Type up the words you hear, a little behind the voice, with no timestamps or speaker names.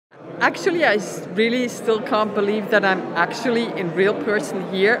Actually, really still can't believe that I'm actually in real person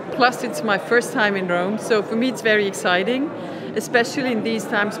here. Plus, it's my first time in Rome, so for me it's very exciting, especially in these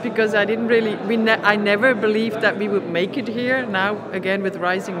times because I didn't really, I never believed that we would make it here. Now, again, with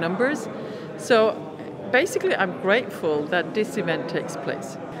rising numbers. So basically, I'm grateful that this event takes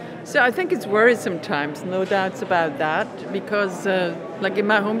place. So I think it's worrisome times, no doubts about that, because like in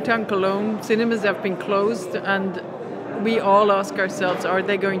my hometown Cologne, cinemas have been closed and we all ask ourselves, are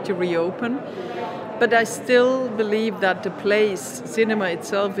they going to reopen? But I still believe that the place, cinema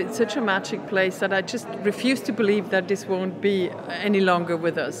itself, it's such a magic place that I just refuse to believe that this won't be any longer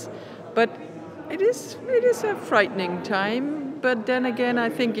with us. But it is a frightening time, but then again, I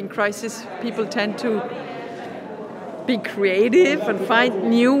think in crisis people tend to be creative and find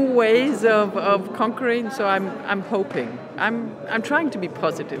new ways of conquering. So I'm hoping. I'm trying to be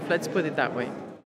positive. Let's put it that way.